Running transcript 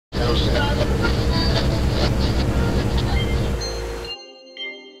I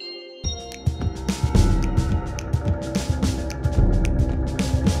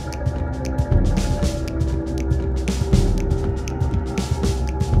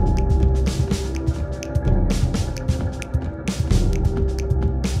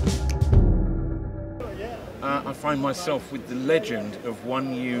find myself with the legend of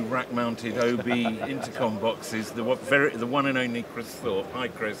 1U rack-mounted OB intercom boxes, the one and only Chris Thorpe. Hi,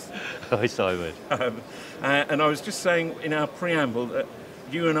 Chris. Hi, Simon. And I was just saying in our preamble that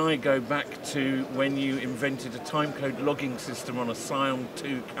you and I go back to when you invented a timecode logging system on a Psion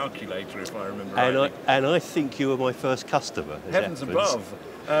 2 calculator, if I remember rightly. And I think you were my first customer. Heavens above.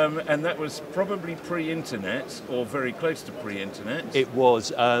 And that was probably pre-internet, or very close to pre-internet. It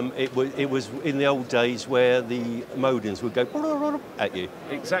was. It was in the old days where the modems would go at you.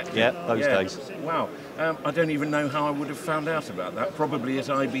 Exactly. Yeah, those days. Wow. I don't even know how I would have found out about that. Probably at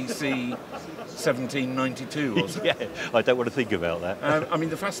IBC 1792 or something. Yeah, I don't want to think about that. I mean,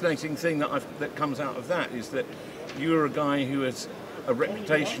 the fascinating thing that comes out of that is that you're a guy who has a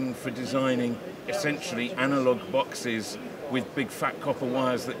reputation for designing essentially analog boxes with big fat copper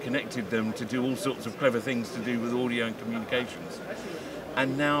wires that connected them to do all sorts of clever things to do with audio and communications.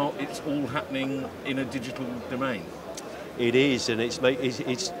 And now it's all happening in a digital domain. It is, and it's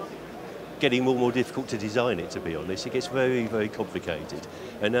getting more and more difficult to design it, to be honest. It gets very, very complicated.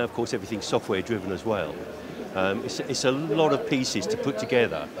 And now, of course, everything's software driven as well. It's a lot of pieces to put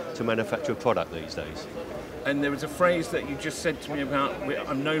together to manufacture a product these days. And there was a phrase that you just said to me about,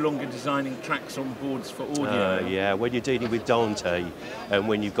 I'm no longer designing tracks on boards for audio. Yeah, when you're dealing with Dante and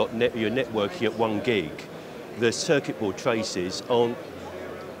when you've got you're networking at 1 gig, the circuit board traces aren't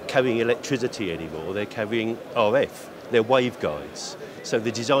carrying electricity anymore, they're carrying RF, they're waveguides. So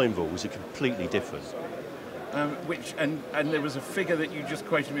the design rules are completely different. And there was a figure that you just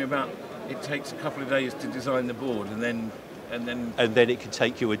quoted me about, it takes a couple of days to design the board and then it can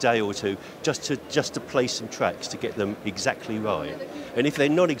take you a day or two just to place some tracks to get them exactly right. And if they're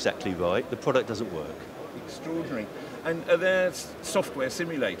not exactly right, the product doesn't work. Extraordinary. And are there software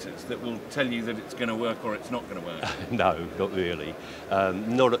simulators that will tell you that it's going to work or it's not going to work? No, not really.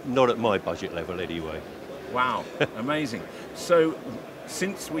 Not at my budget level anyway. Wow, amazing. So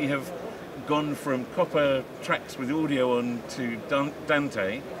since we have gone from copper tracks with audio on to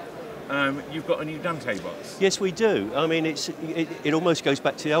Dante, you've got a new Dante box. Yes, we do. I mean, it almost goes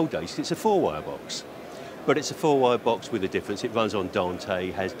back to the old days. It's a 4-wire box, but it's a 4-wire box with a difference. It runs on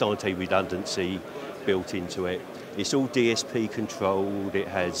Dante, has Dante redundancy built into it. It's all DSP controlled. It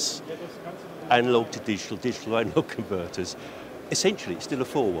has analog to digital, digital analog converters. Essentially, it's still a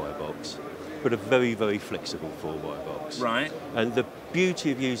 4-wire box, but a very, very flexible 4-wire box. Right. And the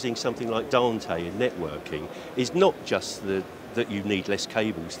beauty of using something like Dante in networking is not just that you need less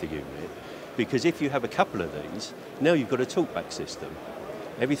cables to unit, because if you have a couple of these, now you've got a talkback system.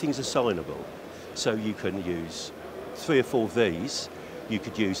 Everything's assignable. So you can use 3 or 4 of these. You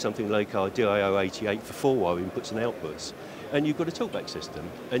could use something like our DIO88 for 4-wire inputs and outputs. And you've got a talkback system.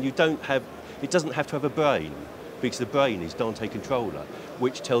 And it doesn't have to have a brain, because the brain is Dante controller,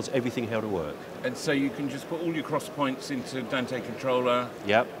 which tells everything how to work. And so you can just put all your cross points into Dante controller.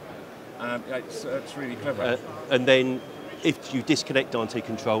 Yep. It's really clever. And then if you disconnect Dante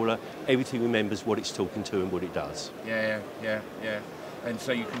controller, everything remembers what it's talking to and what it does. Yeah. And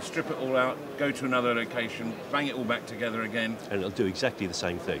so you can strip it all out, go to another location, bang it all back together again. And it'll do exactly the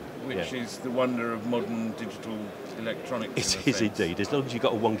same thing. Which is the wonder of modern digital electronics. It is indeed, as long as you've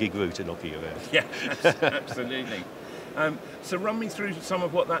got a 1 gig router knocking around. Yeah, absolutely. So run me through some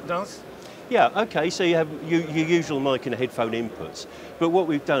of what that does. Yeah, okay, so you have your usual mic and headphone inputs. But what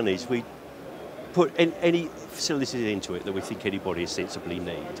we've done is we put any facilities into it that we think anybody sensibly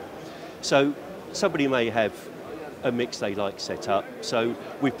need. So somebody may have a mix they like set up, so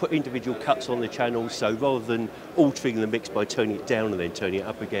we put individual cuts on the channels, so rather than altering the mix by turning it down and then turning it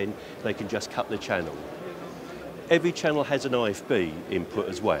up again, they can just cut the channel. Every channel has an IFB input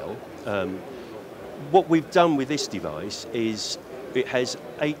as well. What we've done with this device is it has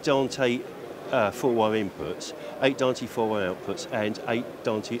 8 Dante 4-wire inputs, 8 Dante 4-wire outputs and 8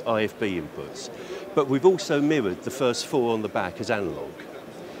 Dante IFB inputs. But we've also mirrored the first 4 on the back as analog.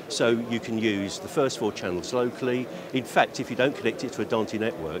 So you can use the first 4 channels locally. In fact, if you don't connect it to a Dante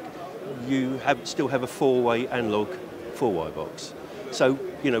network, you still have a 4-way analog 4-wire box. So,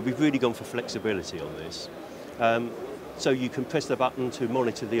 we've really gone for flexibility on this. So you can press the button to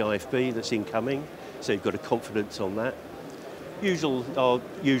monitor the IFB that's incoming, so you've got a confidence on that. Our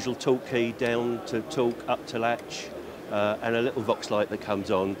usual talk key down to talk, up to latch, and a little Vox light that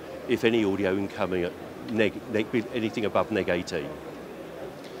comes on if any audio incoming at anything above neg 18.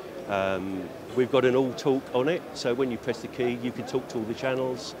 We've got an all talk on it, so when you press the key you can talk to all the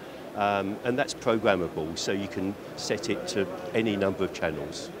channels, and that's programmable, so you can set it to any number of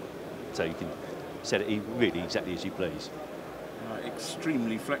channels. So you can set it really exactly as you please.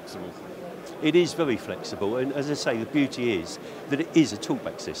 Extremely flexible. It is very flexible, and as I say, the beauty is that it is a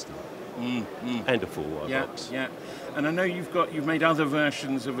talkback system and a 4-wire box. Yeah, and I know you've made other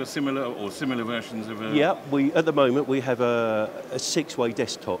versions of a similar versions of a. Yeah, at the moment we have a 6-way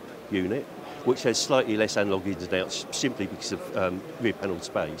desktop unit, which has slightly less analog ins and outs simply because of rear panel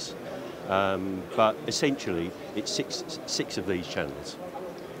space. But essentially, it's six of these channels.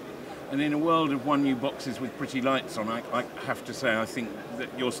 And in a world of 1U boxes with pretty lights on, I have to say I think that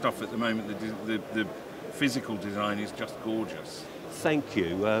your stuff at the moment, the physical design is just gorgeous. Thank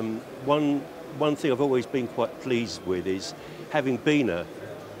you. One thing I've always been quite pleased with is, having been a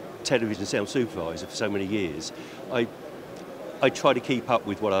television sound supervisor for so many years, I try to keep up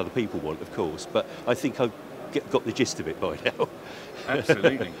with what other people want, of course, but I think I've got the gist of it by now.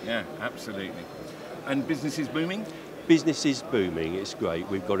 Absolutely, yeah, absolutely. And business is booming? Business is booming, it's great.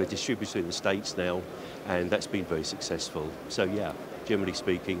 We've got a distributor in the States now, and that's been very successful. So yeah, generally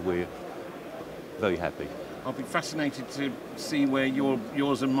speaking, we're very happy. I'll be fascinated to see where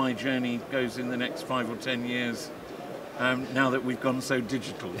yours and my journey goes in the next 5 or 10 years, now that we've gone so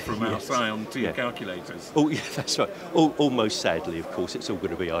digital from our Scion to your calculators. Oh, yeah, that's right. Almost sadly, of course, it's all going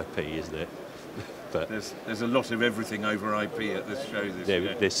to be IP, isn't it? But there's a lot of everything over IP at this show this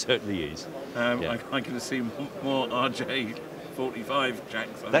year. There certainly is. I can see more RJ45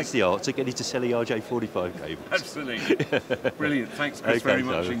 jacks. That's the art, to get into selling RJ45 cables. Absolutely. Brilliant. Thanks, Chris, very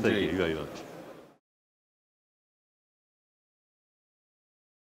much indeed. Thank you very much.